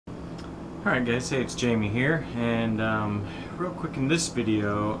Alright guys, hey, it's Jamie here, and real quick in this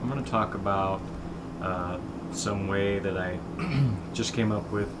video I'm going to talk about some way that I just came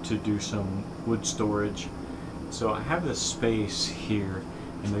up with to do some wood storage. So I have this space here,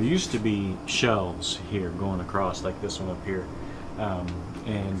 and there used to be shelves here going across like this one up here,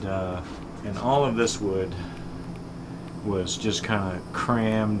 and all of this wood was just kind of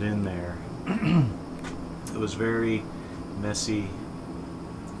crammed in there. It was very messy,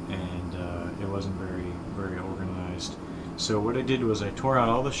 and it wasn't very organized. So what I did was I tore out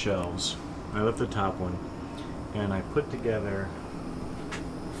all the shelves, I left the top one, and I put together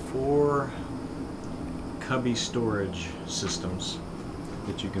 4 cubby storage systems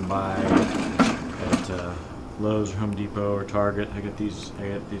that you can buy at Lowe's or Home Depot or Target. I got these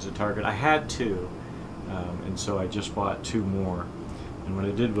at Target. I had 2, and so I just bought 2 more. And what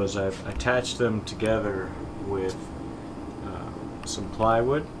I did was I attached them together with some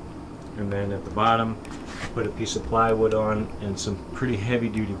plywood, and then at the bottom I put a piece of plywood on and some pretty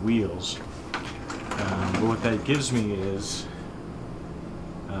heavy-duty wheels. But what that gives me is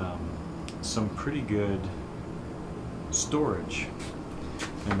some pretty good storage.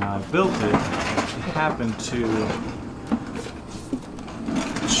 And now I built it, it happened to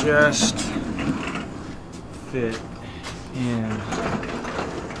just fit in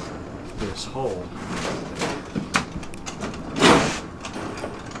this hole.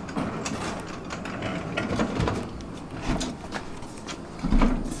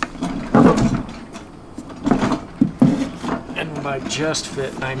 And by just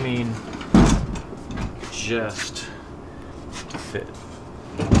fit, I mean just fit.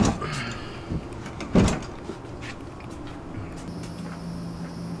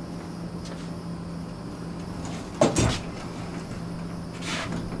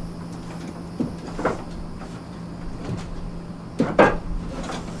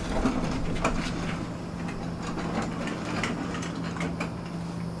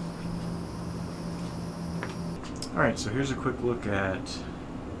 Alright, so here's a quick look at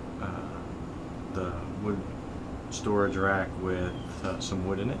the wood storage rack with some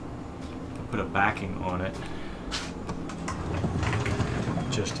wood in it. I put a backing on it,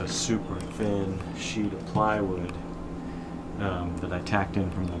 just a super thin sheet of plywood that I tacked in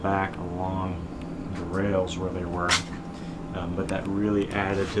from the back along the rails where they were, but that really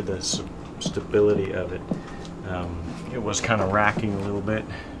added to the stability of it. It was kind of racking a little bit.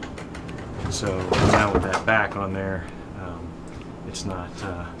 So now with that back on there, it's not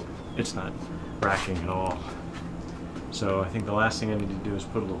racking at all. So I think the last thing I need to do is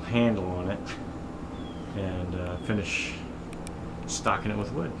put a little handle on it and finish stocking it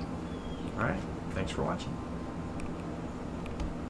with wood. Alright, thanks for watching.